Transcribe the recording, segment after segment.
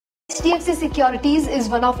HDFC Securities is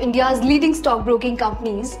one of India's leading stockbroking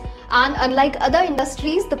companies, and unlike other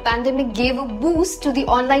industries, the pandemic gave a boost to the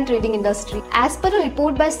online trading industry. As per a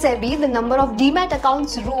report by SEBI, the number of demat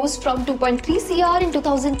accounts rose from 2.3 crore in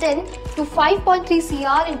 2010 to 5.3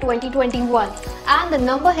 crore in 2021, and the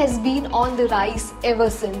number has been on the rise ever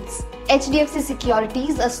since. HDFC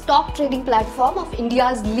Securities, a stock trading platform of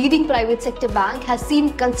India's leading private sector bank, has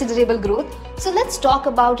seen considerable growth. So let's talk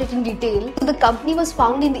about it in detail. The company was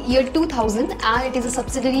founded in the year 2000 and it is a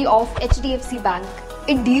subsidiary of HDFC Bank.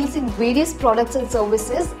 It deals in various products and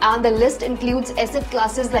services, and the list includes asset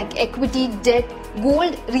classes like equity, debt,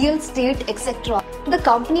 gold, real estate, etc. The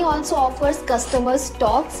company also offers customers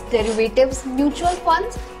stocks, derivatives, mutual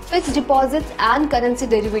funds, fixed deposits and currency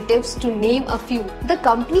derivatives, to name a few. The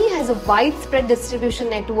company has a widespread distribution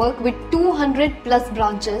network with 200 plus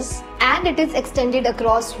branches, and it is extended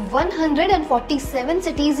across 147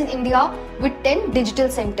 cities in India with 10 digital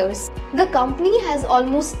centers. The company has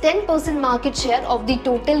almost 10% market share of the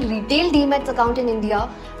total retail demat account in India,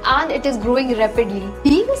 and it is growing rapidly.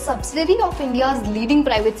 Being a subsidiary of India's leading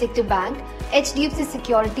private sector bank, HDFC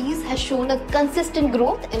Securities has shown a consistent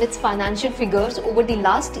growth in its financial figures over the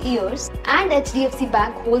last years, and HDFC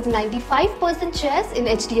Bank holds 95% shares in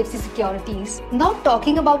HDFC Securities. Now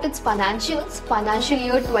talking about its financials, financial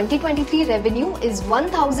year 2023 revenue is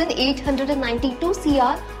 1,892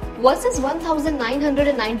 crore versus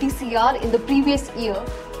 1,990 crore in the previous year.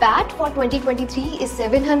 PAT for 2023 is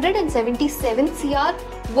 777 crore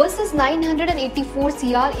versus 984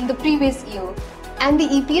 crore in the previous year. And the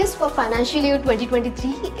EPS for financial year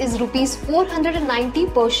 2023 is Rs 490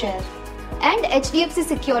 per share. And HDFC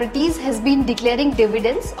Securities has been declaring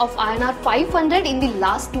dividends of INR 500 in the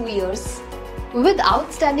last 2 years. With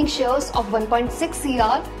outstanding shares of 1.6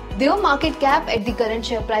 crore, their market cap at the current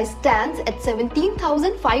share price stands at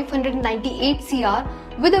 17,598 crore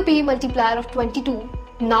with a PE multiplier of 22.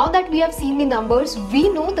 Now that we have seen the numbers, we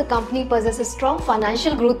know the company possesses strong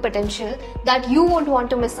financial growth potential that you won't want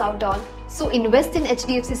to miss out on. So invest in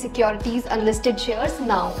HDFC Securities Unlisted shares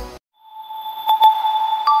now.